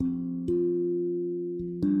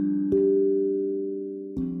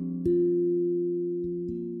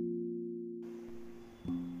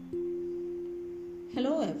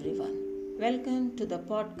Welcome to the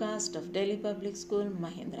podcast of Delhi Public School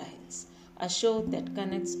Mahendra Hills, a show that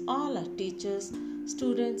connects all our teachers,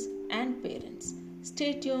 students, and parents.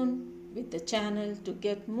 Stay tuned with the channel to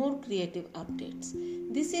get more creative updates.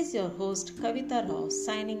 This is your host Kavita Rao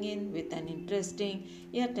signing in with an interesting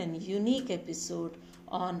yet an unique episode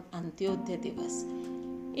on Antyodaya Diwas.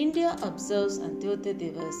 India observes Antyodaya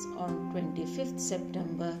Diwas on 25th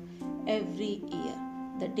September every year.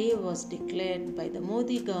 The day was declared by the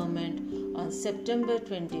Modi government on September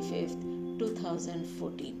 25,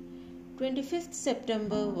 2014. 25th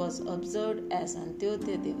September was observed as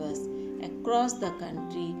Antyodaya Diwas across the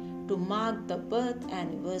country to mark the birth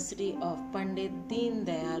anniversary of Pandit Deen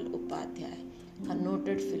Dayal Upadhyay, a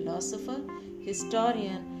noted philosopher,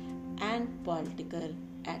 historian, and political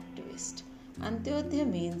activist. Antyodaya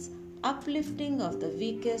means uplifting of the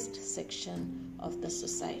weakest section of the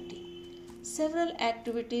society. Several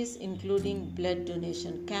activities including blood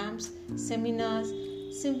donation camps, seminars,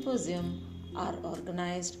 symposium are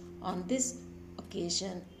organized on this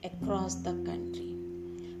occasion across the country.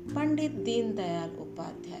 Pandit Deen Dayal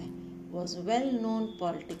Upadhyay was a well-known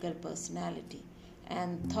political personality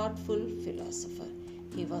and thoughtful philosopher.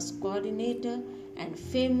 He was coordinator and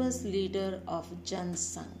famous leader of Jan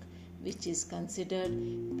Sangh, which is considered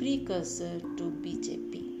precursor to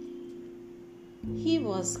BJP. He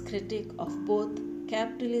was critic of both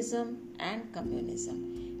capitalism and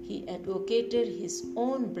communism. He advocated his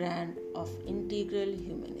own brand of integral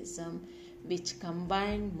humanism, which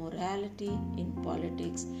combined morality in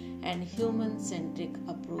politics and human-centric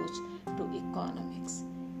approach to economics.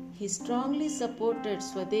 He strongly supported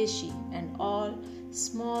Swadeshi and all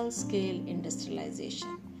small-scale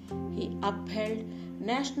industrialization. He upheld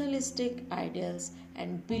nationalistic ideals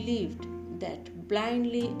and believed that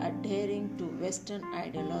blindly adhering to Western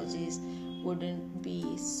ideologies wouldn't be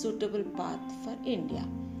a suitable path for India.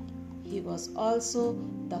 He was also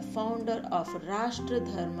the founder of Rashtra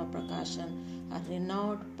Dharma Prakashan, a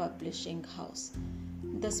renowned publishing house.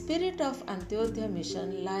 The spirit of Antyodaya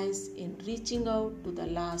mission lies in reaching out to the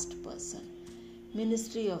last person.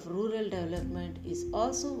 Ministry of Rural Development is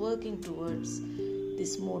also working towards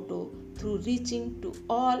this motto through reaching to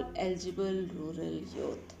all eligible rural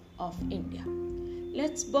youth of India.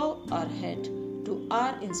 Let's bow our head to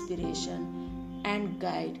our inspiration and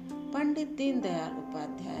guide Pandit Deen Dayal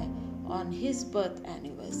Upadhyay on his birth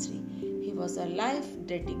anniversary. He was a life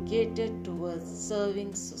dedicated towards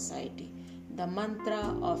serving society. The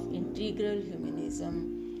mantra of integral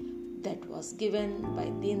humanism that was given by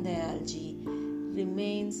Deen Dayal ji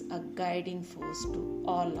remains a guiding force to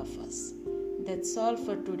all of us. That's all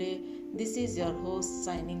for today. This is your host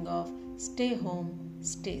signing off. Stay home,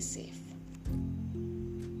 stay safe.